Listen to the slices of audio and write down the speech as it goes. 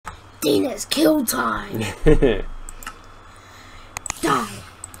Dean, it's kill time.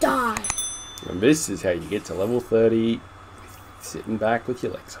 Die. And this is how you get to level 30, sitting back with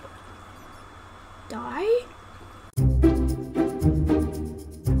your legs up. Die?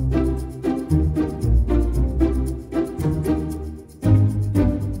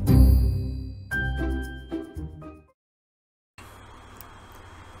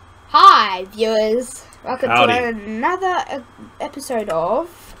 Hi viewers, welcome Howdy. to another episode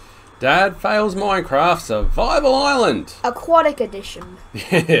of Dad Fails Minecraft Survival Island. Aquatic Edition.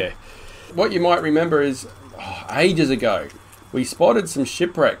 Yeah. What you might remember is, ages ago, we spotted some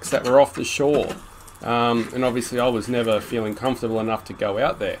shipwrecks that were off the shore. And obviously I was never feeling comfortable enough to go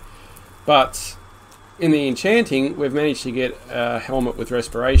out there. But in the enchanting, we've managed to get a helmet with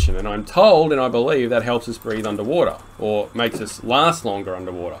respiration. And I'm told, and I believe, that helps us breathe underwater. Or makes us last longer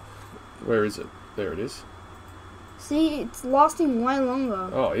underwater. Where is it? There it is. See, it's lasting way longer.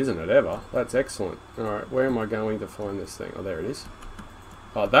 Oh, isn't it ever? That's excellent. Alright, where am I going to find this thing? Oh, there it is.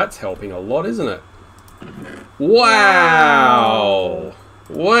 Oh, that's helping a lot, isn't it? Wow!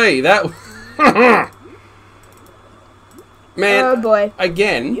 Wait, that... Man, oh boy.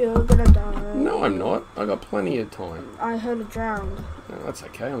 again? You're gonna die. No, I'm not. I got plenty of time. I heard a drown. No, that's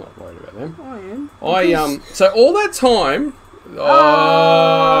okay. I'm not worried about them. I am. So all that time... Oh,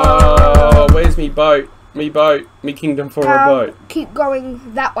 where's me boat? Me boat. Me kingdom for a boat. Keep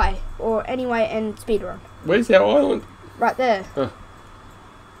going that way, or anyway, and speedrun. Where's our island? Right there.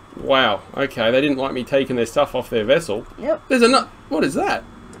 Wow. Okay, they didn't like me taking their stuff off their vessel. Yep. There's a nut. What is that?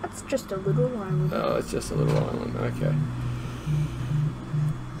 That's just a little island. Oh, it's just a little island. Okay.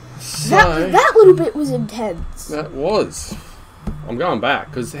 So That little bit was intense. that was. I'm going back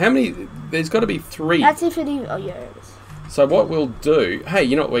because how many? There's got to be 3. That's if it even. Oh yeah, it is. So what we'll do? Hey,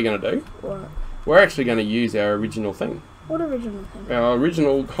 you know what we're going to do? What? We're actually going to use our original thing. What original thing? Our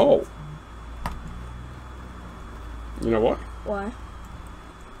original hole. You know what? Why?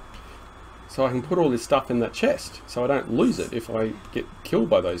 So I can put all this stuff in that chest, so I don't lose it if I get killed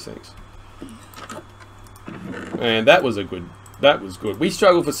by those things. And that was good. We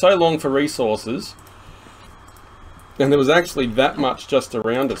struggled for so long for resources, and there was actually that much just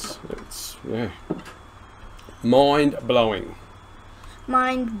around us. It's, yeah, mind blowing.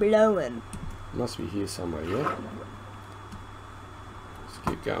 Mind blowing. Must be here somewhere, yeah. Let's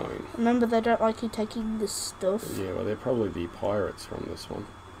keep going. Remember, they don't like you taking this stuff. Yeah, well, they're probably the pirates from this one.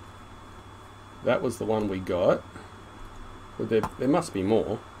 That was the one we got. Well, there must be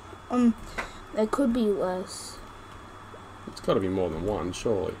more. There could be less. It's got to be more than one,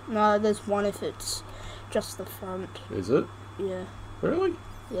 surely. No, there's one if it's just the front. Is it? Yeah. Really?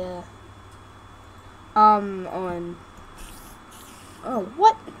 Yeah. On. Oh,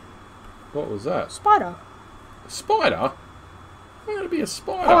 what? What was that? Spider. A spider? Why would it be a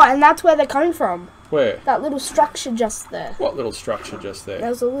spider? Oh, and that's where they're coming from. Where? That little structure just there. What little structure just there?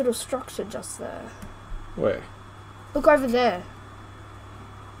 There's a little structure just there. Where? Look over there.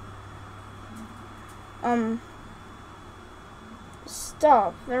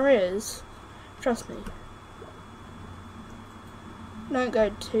 Stop. There is. Trust me. Don't go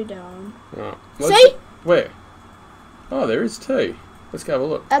too down. Oh. See? Where? Oh, there is 2. Let's go have a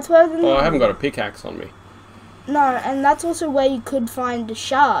look. That's where the... Oh, I haven't got a pickaxe on me. No, and that's also where you could find the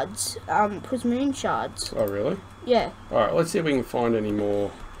shards. Prismarine shards. Oh, really? Yeah. Alright, let's see if we can find any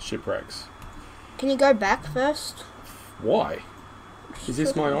more shipwrecks. Can you go back first? Why? Is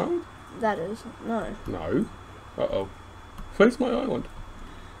this my island? That is. No. No. Uh-oh. Where's my island?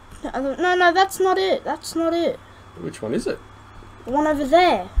 No, that's not it. That's not it. Which one is it? The one over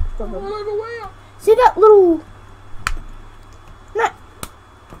there. The one over where? See that little... No.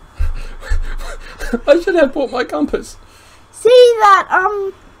 I should have brought my compass. See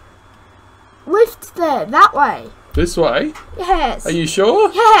that, lift there, that way. This way? Yes. Are you sure?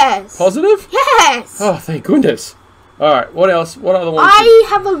 Yes. Positive? Yes. Oh, thank goodness. Alright, what else? What other ones? I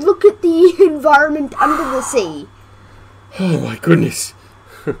have a look at the environment under the sea. Oh, my goodness.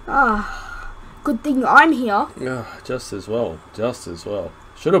 Good thing I'm here. Oh, just as well. Just as well.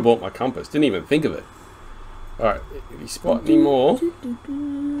 Should have bought my compass. Didn't even think of it. Alright, if you spot any more...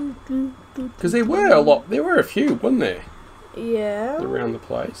 Because there were a lot. There were a few, wasn't there? Yeah. Around the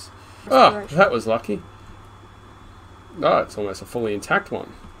place. Oh, that was lucky. Oh, it's almost a fully intact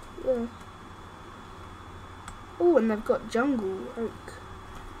one. Yeah. Oh, and they've got jungle oak.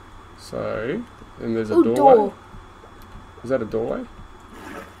 So, and there's a Ooh, doorway. door. Is that a doorway?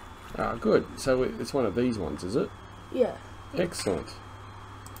 Ah, good. So it's one of these ones, is it? Yeah. Excellent.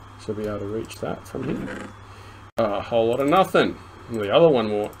 Should be able to reach that from here. A whole lot of nothing. And the other one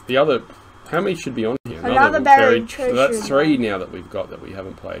more. The other... How many should be on here? Another buried treasure. So that's 3 now that we've got that we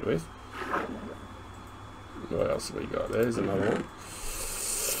haven't played with. What else have we got? There's another one.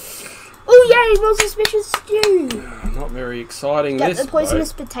 Oh yay, more suspicious stew. Not very exciting. Get this the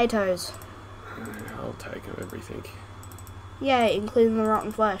poisonous potatoes. I'll take everything. Yeah, including the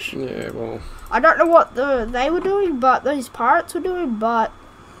rotten flesh. Yeah, well, I don't know what they were doing, but those pirates were doing, but...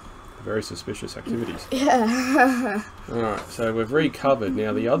 very suspicious activities. Yeah. Alright, so we've recovered.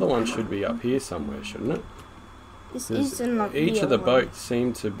 Now the other one should be up here somewhere, shouldn't it? This is in like each of the boats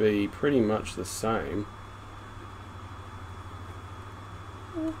seem to be pretty much the same.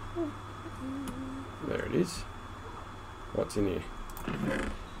 There it is. What's in here?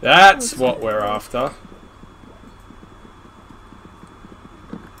 That's what we're after.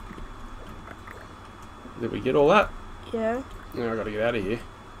 Did we get all that? Yeah. Now I gotta get out of here.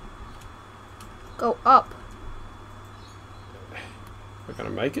 Go up. We're gonna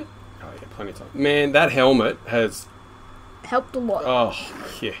make it? Oh yeah, plenty of time. Man, that helmet has Helped a lot. oh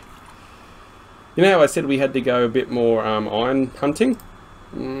yeah. You know how I said we had to go a bit more iron hunting?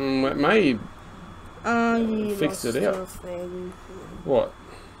 It may You fixed lost it out. your thing. What?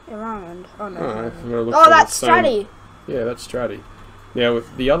 Around. Oh no. Oh, That's Stratty. Yeah, that's Stratty. Now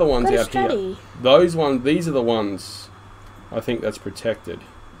with the other ones out here, these are the ones I think that's protected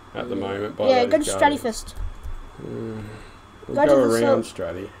at the moment by yeah, those go to Stratty guardians. first. We'll go around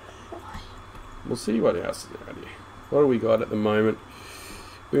Stratty. We'll see what else is out here. What do we got at the moment?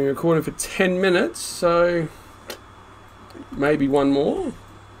 We've been recording for 10 minutes, so maybe one more,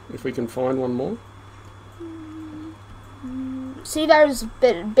 if we can find one more. See those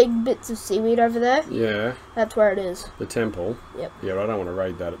big bits of seaweed over there? Yeah. That's where it is. The temple? Yep. Yeah, but I don't want to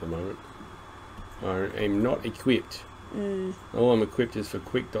raid that at the moment. I am not equipped. Mm. All I'm equipped is for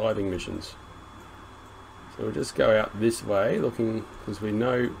quick diving missions. So we'll just go out this way, looking, because we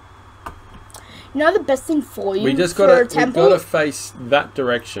know... You know the best thing for you We just for gotta, a temple? we've got to face that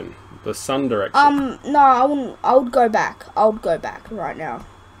direction, the sun direction. No, I wouldn't. I would go back. I would go back right now.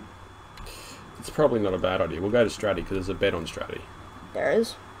 It's probably not a bad idea. We'll go to Stratty because there's a bed on Stratty. There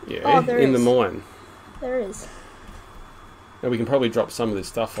is. Yeah, Oh, there in is. the mine. There is. Now we can probably drop some of this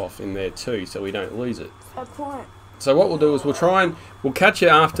stuff off in there too, so we don't lose it. Fair point. So what we'll do is we'll catch you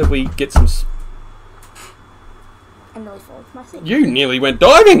after we get some. I nearly fell off my seat. You nearly went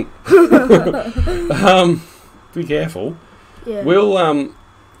diving. Be careful. Yeah.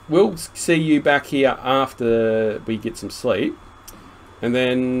 We'll see you back here after we get some sleep, and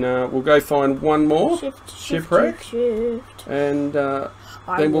then we'll go find one more shipwreck, and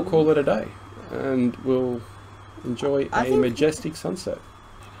then we'll call it a day, and we'll enjoy a majestic sunset.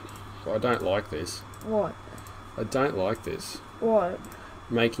 I don't like this. What? I don't like this. What?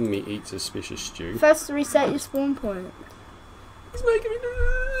 Making me eat suspicious stew. First reset your spawn point. It's making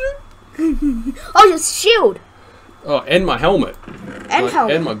me... Oh, your shield! Oh, and my helmet.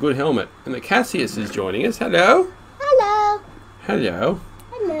 Helmet. And my good helmet. And the Cassius is joining us. Hello. Hello. Hello.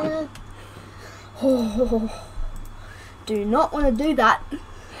 Hello. Oh, do not want to do that.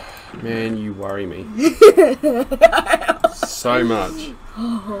 Man, you worry me. So much.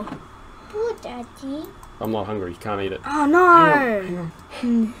 Poor Daddy. I'm not hungry. Can't eat it. Oh no.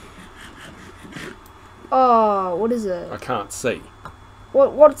 Hang on. Oh, what is it? I can't see.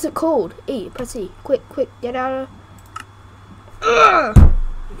 What's it called? E. Press E. Quick, get out of.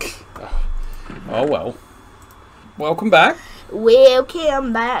 Oh well. Welcome back.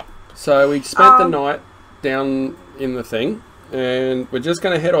 Welcome back. So we spent the night down in the thing, and we're just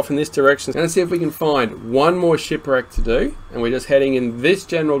going to head off in this direction and see if we can find one more shipwreck to do. And we're just heading in this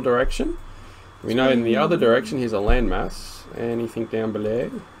general direction. We know in the other direction here's a landmass. Anything down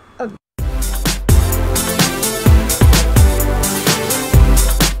below?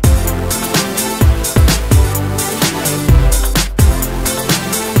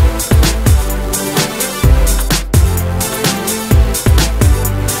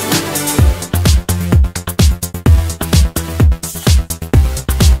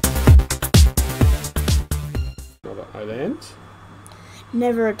 Another island.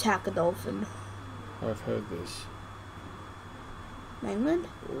 Never attack a dolphin. I've heard this. Mainland?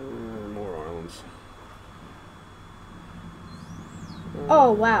 More islands.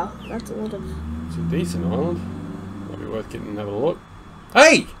 Oh wow, that's a lot of. It's a decent island. Might be worth getting and having a look.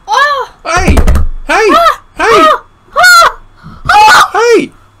 Hey! Oh! Hey! Hey! Ah! Hey! Ah! Ah!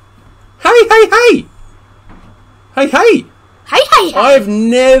 Hey! Hey! Hey! Hey! Hey! Hey! Hey! I've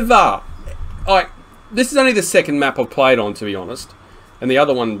never. This is only the second map I've played on, to be honest. And the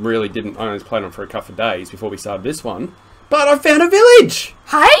other one really didn't. I only played on for a couple of days before we started this one. But I found a village!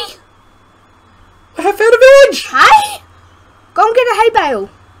 Hey! I have found a village! Hey! Go and get a hay bale.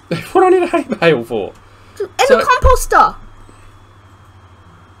 What do I need a hay bale for? the composter.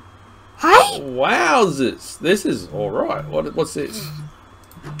 Hey? Wowzers! This is all right. What's this?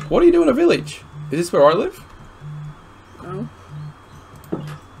 What do you do in a village? Is this where I live? No.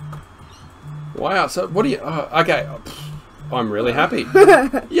 Wow. So what do you? Okay. I'm really happy.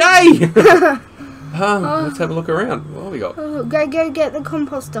 Yay! Let's have a look around. What have we got? Go get the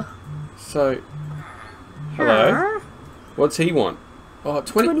composter. So, hello. What's he want? Oh,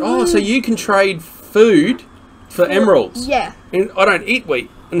 20. Oh, so you can trade food for emeralds. Yeah. And I don't eat wheat.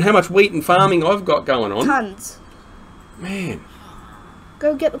 And how much wheat and farming I've got going on. Tons. Man.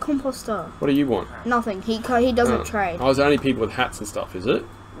 Go get the composter. What do you want? Nothing. He doesn't trade. Oh, it's only people with hats and stuff, is it?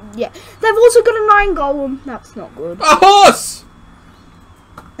 Yeah. They've also got an iron golem. That's not good. A horse!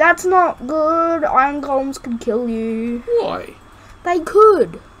 That's not good. Iron golems can kill you. Why? They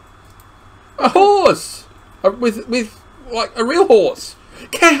could. A horse! With like, a real horse.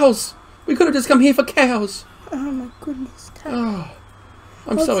 Cows! We could have just come here for cows. Oh my goodness. Oh,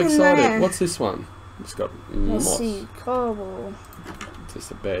 I'm What's so in excited. there? What's this one? It's got Let's moss. see. Cobble. Is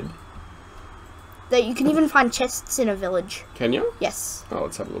this a bed? That you can even find chests in a village. Can you? Yes. Oh,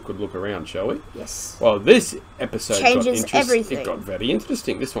 let's have a good look around, shall we? Yes. Well, this episode Changes got everything. It got very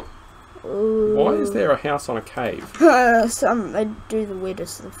interesting, this one. Ooh. Why is there a house on a cave? They do the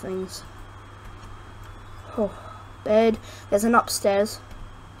weirdest of things. Oh, bed. There's an upstairs.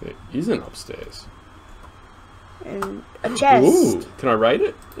 There is an upstairs. And a chest. Ooh, can I raid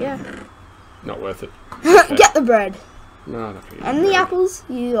it? Yeah. Not worth it. Okay. Get the bread. No, not really. And the apples.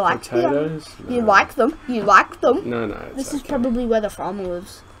 You like potatoes? them. No. You like them. You like them. No, it's This is okay. probably where the farmer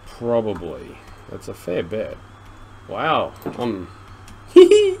lives. Probably. That's a fair bet. Wow. I found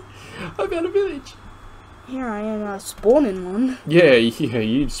a village. Here I am spawning one. Yeah,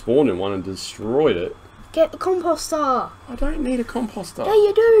 you spawned in one and destroyed it. Get the composter. I don't need a composter. Yeah,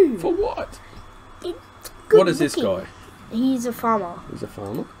 you do. For what? It's good What is this looking. guy? He's a farmer. He's a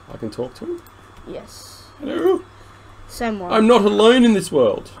farmer. I can talk to him. Yes. Hello. Same one. I'm not alone in this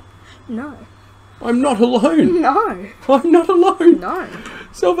world. No. I'm not alone. No. I'm not alone. No.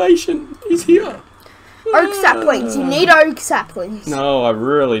 Salvation is here. Oak saplings. You need oak saplings. No, I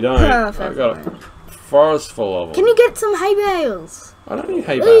really don't. I've got a forest full of them. Can you get some hay bales? I don't need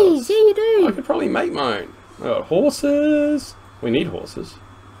hay Please, bales. yeah you do. I could probably make my own. I got horses. We need horses.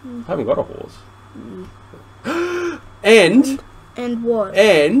 I haven't got a horse. And what?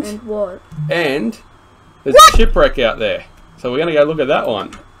 and What? and there's a shipwreck out there. So we're gonna go look at that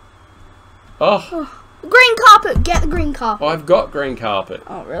one. Oh, Green carpet. Get the green carpet. I've got green carpet.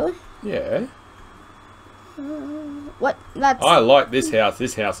 Oh really? Yeah. What? That's I like this house.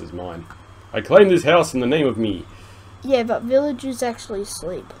 This house is mine. I claim this house in the name of me. yeah, but villagers actually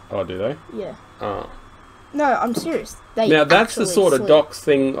sleep. Oh, do they? Yeah. Oh. No, I'm serious. They Now that's the actually sort of sleep. docks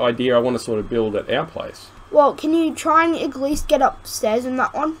thing idea I want to sort of build at our place. Well, can you try and at least get upstairs in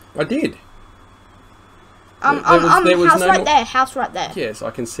that one? I did. There was house no right more- there. House right there. Yes,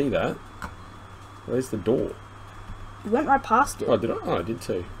 I can see that. Where's the door? You went right past it. Oh, did I? Oh, I did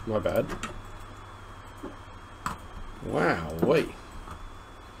too. My bad. Wow, wait.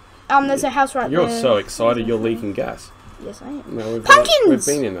 There's a house right there. You're so excited you're leaking gas. Yes, I am. No, Pumpkins! We've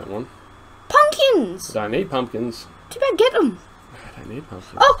been in that one. Pumpkins! Don't need pumpkins. Too bad, get them. I don't need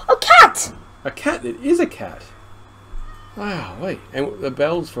pumpkins. Oh, a cat! A cat? It is a cat. Wow, wait. And the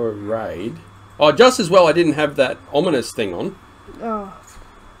bells for a raid. Oh, just as well I didn't have that ominous thing on. Oh.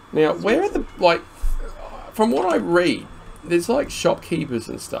 Now, where are the, like, from what I read, there's like shopkeepers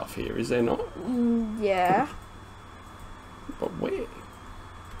and stuff here, is there not? Yeah. But where?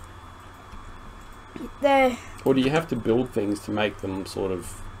 They Or do you have to build things to make them sort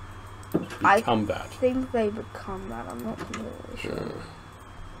of become that? I think they become that. I'm not completely sure.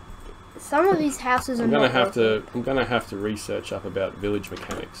 Some of these houses are I'm not gonna have to research up about village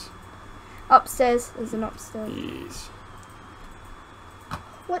mechanics. Upstairs. There's an upstairs. Yes.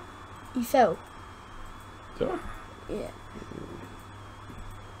 What? You fell. Did I? Yeah.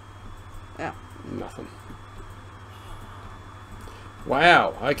 Yeah. Nothing.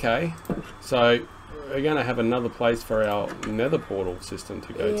 Wow, okay. So, we're going to have another place for our nether portal system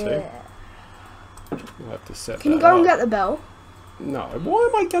to go to. We'll have to set Can you that go and up. get the bell? No, why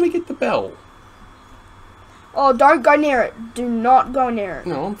am I going to get the bell? Oh, don't go near it. Do not go near it.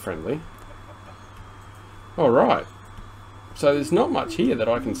 No, I'm friendly. Alright. So there's not much here that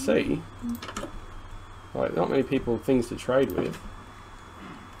I can see. Like, not many people, things to trade with.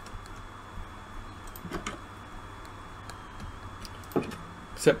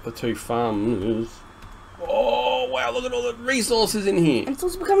 Except the two farmers. Oh, wow, look at all the resources in here. And it's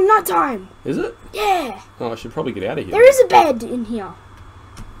also becoming nighttime. Is it? Yeah. Oh, I should probably get out of here. There is a bed in here.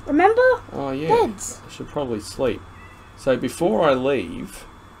 Remember? Oh yeah. Beds. I should probably sleep. So before I leave,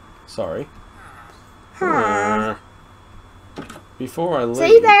 sorry. Before I leave.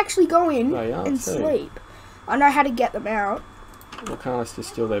 See, they actually go in They are and too. sleep. I know how to get them out. Well, can't I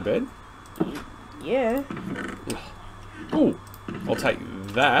just steal their bed? Yeah. Ooh, I'll take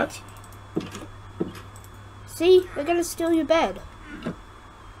that. See, they're gonna steal your bed.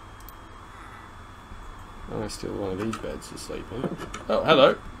 I'm going to steal one of these beds to sleep in. Oh,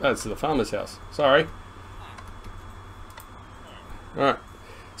 hello. That's the farmer's house. Sorry. Alright.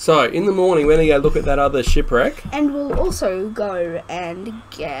 So, in the morning, we're going to go look at that other shipwreck. And we'll also go and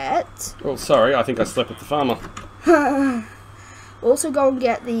get... Oh, sorry. I think I slept with the farmer. we'll also go and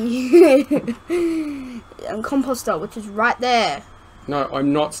get the composter, which is right there. No,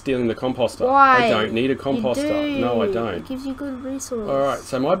 I'm not stealing the composter. Why? I don't need a composter. You do. No, I don't. It gives you good resource. Alright,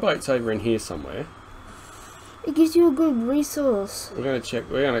 so my boat's over in here somewhere. It gives you a good resource. We're going to check.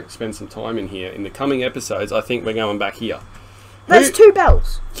 We're going to spend some time in here. In the coming episodes, I think we're going back here. There's 2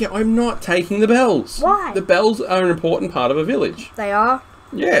 bells. Yeah, I'm not taking the bells. Why? The bells are an important part of a village. They are?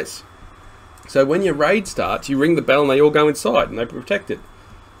 Yes. So when your raid starts, you ring the bell and they all go inside and they're protected.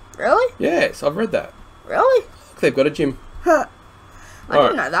 Really? Yes, I've read that. Really? Look, they've got a gym. Huh. I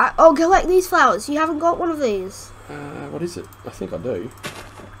didn't know that. Oh, collect these flowers. You haven't got one of these. What is it? I think I do.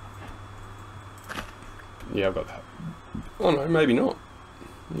 Yeah, I've got that. Oh no, maybe not.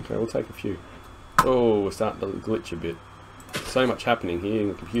 Okay, we'll take a few. Oh, we're starting to glitch a bit. So much happening here and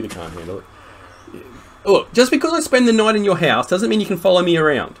the computer can't handle it. Yeah. Look, just because I spend the night in your house doesn't mean you can follow me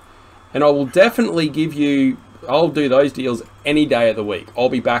around. And I will definitely give you... I'll do those deals any day of the week. I'll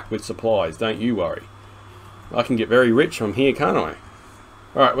be back with supplies, don't you worry. I can get very rich from here, can't I?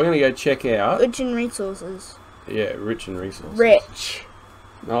 Alright, we're going to go check out... Rich in resources. Yeah, rich in resources. Rich.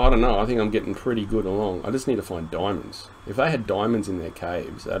 No, I don't know. I think I'm getting pretty good along. I just need to find diamonds. If they had diamonds in their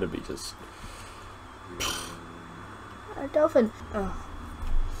caves, that'd be just... A dolphin. Oh.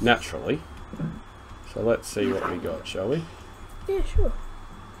 Naturally. So let's see what we got, shall we? Yeah, sure.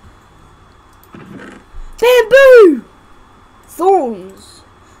 Bamboo! Thorns.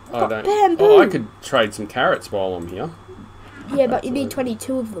 I don't... Bamboo. Oh, I could trade some carrots while I'm here. Yeah, but you need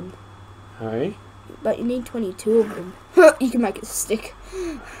 22 of them. Hey? But you need 22 of them. You can make it stick.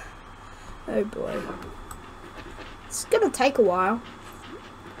 Oh boy. It's gonna take a while.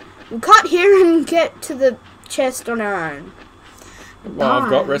 We'll cut here and get to the chest on our own. Well, I've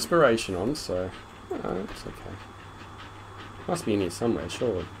got respiration on, so... it's okay. Must be in here somewhere,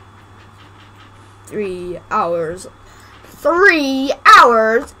 surely. 3 hours. 3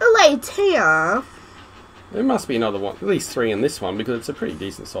 hours later. There must be another one. At least 3 in this one, because it's a pretty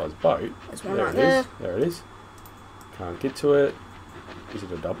decent sized boat. There's one right there. There it is. Can't get to it. Is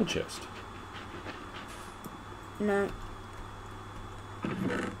it a double chest? No.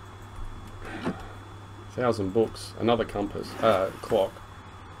 1,000 books. Another compass. Clock.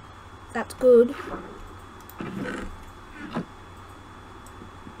 That's good. I'll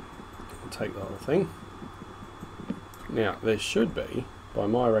take the whole thing. Now, there should be, by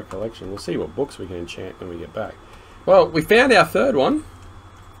my recollection, we'll see what books we can enchant when we get back. Well, we found our 3rd one.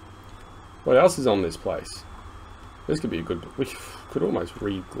 What else is on this place? This could be a good... We could almost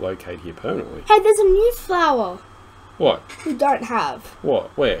relocate here permanently. Hey, there's a new flower. What? We don't have. What?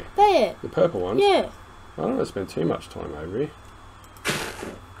 Where? There. The purple ones? Yeah. I don't want to spend too much time over here.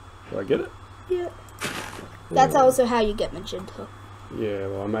 Did I get it? Yeah. That's also how you get magenta. Yeah,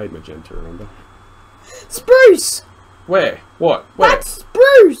 well, I made magenta, remember? Spruce! Where? What? Where? That's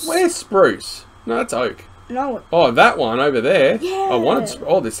spruce! Where's spruce? No, that's oak. No. Oh, that one over there. Yeah. I wanted...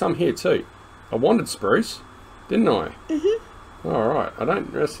 Oh, there's some here too. I wanted spruce, didn't I? Mm-hmm. Alright, I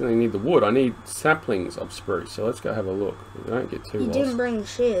don't necessarily need the wood. I need saplings of spruce. So let's go have a look. We don't get too lost. You didn't bring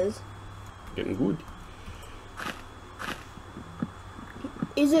shears. Getting good.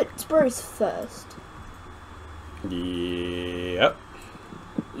 Is it spruce first? Yep.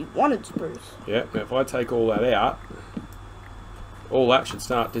 You wanted spruce. Yep. Now if I take all that out, all that should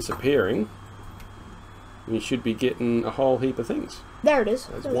start disappearing. And you should be getting a whole heap of things. There it is.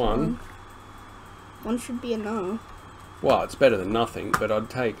 There's There's one. One should be enough. Well, it's better than nothing, but I'd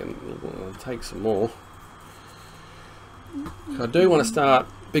take some more. I do want to start,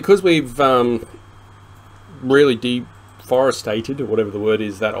 because we've really deforested, or whatever the word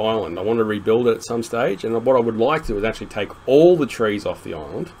is, that island. I want to rebuild it at some stage, and what I would like to do is actually take all the trees off the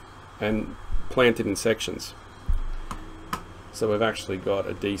island and plant it in sections. So we've actually got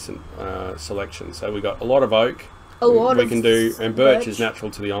a decent selection. So we've got a lot of oak. We can do, and birch is natural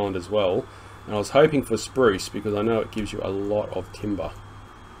to the island as well. And I was hoping for spruce because I know it gives you a lot of timber.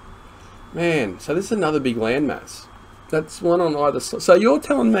 Man, so this is another big landmass. That's one on either side. So you're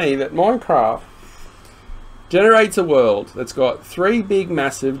telling me that Minecraft generates a world that's got 3 big,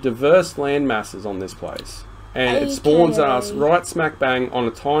 massive, diverse land masses on this place. And it spawns us right smack bang on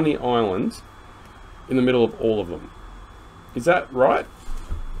a tiny island in the middle of all of them. Is that right?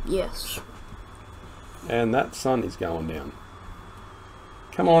 Yes. And that sun is going down.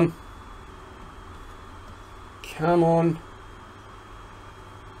 Come on. Come on.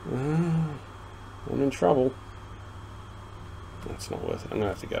 I'm in trouble. That's not worth it. I'm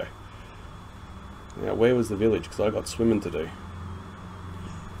going to have to go. Now, where was the village? Because I got swimming to do.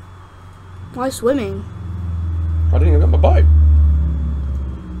 Why swimming? I didn't even got my boat.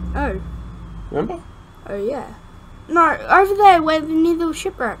 Oh. Remember? Oh, yeah. No, over there, where near the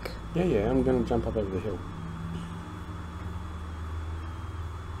shipwreck. Yeah, I'm going to jump up over the hill.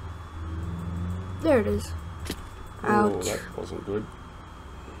 There it is. Ouch. Oh, that wasn't good.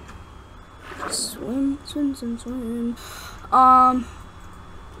 Swim. I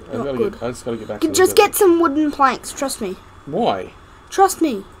Not good. just got to get back to the Just village. get some wooden planks, trust me. Why? Trust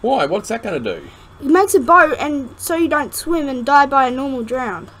me. Why? What's that going to do? It makes a boat and so you don't swim and die by a normal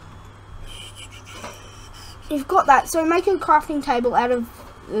drown. You've got that, so make a crafting table out of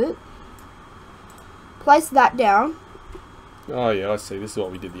it. Place that down. Oh, yeah, I see. This is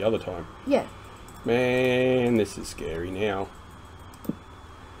what we did the other time. Yeah. Man, this is scary now.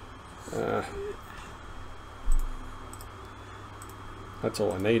 That's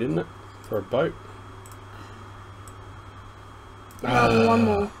all I need, isn't it? For a boat. One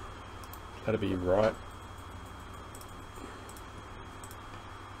more. That'd be right.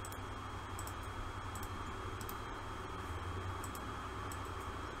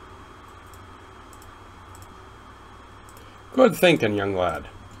 Good thinking, young lad.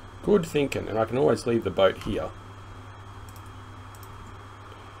 Good thinking. And I can always leave the boat here.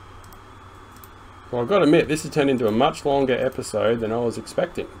 Well, I've got to admit, this has turned into a much longer episode than I was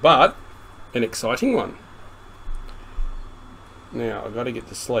expecting. But, an exciting one. Now, I've got to get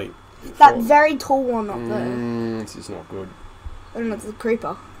to sleep. That very tall one up there. This is not good. And it's a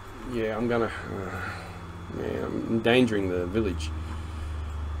creeper. Yeah, I'm gonna... yeah, I'm endangering the village.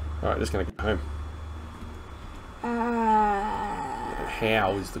 Alright, just gonna get home.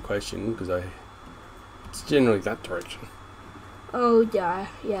 How is the question, because it's generally that direction. Oh, yeah.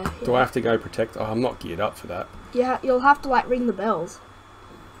 Do I have to go protect... Oh, I'm not geared up for that. Yeah, you'll have to, like, ring the bells.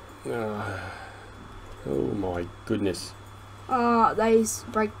 Oh, my goodness. They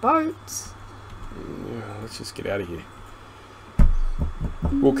break boats. Yeah, let's just get out of here.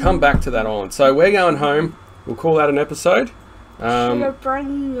 We'll come back to that island. So we're going home. We'll call that an episode. Should I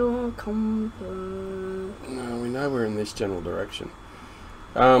bring your compass? No, we know we're in this general direction.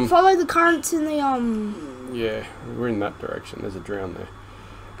 Follow the currents in the Yeah, we're in that direction. There's a drown there.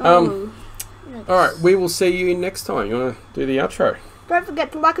 Yes. Alright, we will see you next time. You want to do the outro? Don't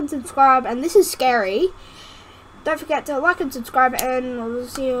forget to like and subscribe, and this is scary. Don't forget to like and subscribe, and we'll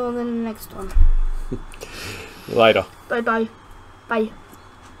see you on the next one. Later. Bye. Bye. Bye.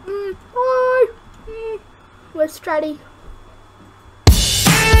 We're Stratty.